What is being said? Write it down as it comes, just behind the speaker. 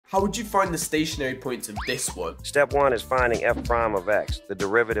How would you find the stationary points of this one? Step 1 is finding f prime of x, the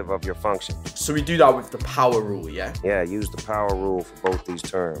derivative of your function. So we do that with the power rule, yeah? Yeah, use the power rule for both these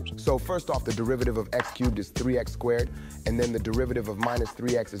terms. So first off, the derivative of x cubed is 3x squared, and then the derivative of minus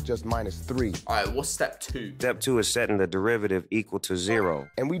 3x is just minus 3. All right, what's step 2? Step 2 is setting the derivative equal to 0.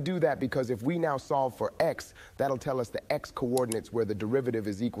 And we do that because if we now solve for x, that'll tell us the x coordinates where the derivative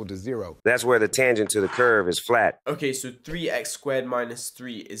is equal to 0. That's where the tangent to the curve is flat. Okay, so 3x squared minus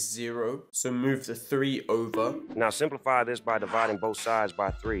 3 is 0. So move the 3 over. Now simplify this by dividing both sides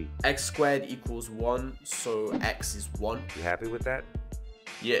by 3. X squared equals 1, so x is 1. You happy with that?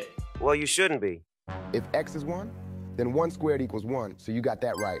 Yeah. Well, you shouldn't be. If x is 1, then 1 squared equals 1, so you got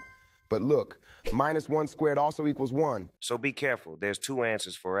that right. But look, minus 1 squared also equals 1. So be careful. There's 2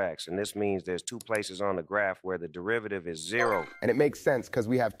 answers for x, and this means there's 2 places on the graph where the derivative is 0. And it makes sense because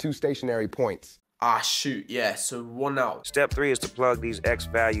we have 2 stationary points. Ah, shoot, yeah, so 1 out. Step 3 is to plug these x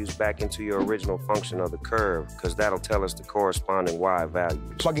values back into your original function of the curve, because that'll tell us the corresponding y values.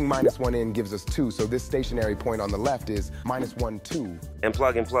 Plugging minus 1 in gives us 2, so this stationary point on the left is minus 1, 2. And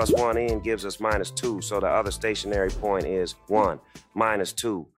plugging plus 1 in gives us minus 2, so the other stationary point is 1, minus 2,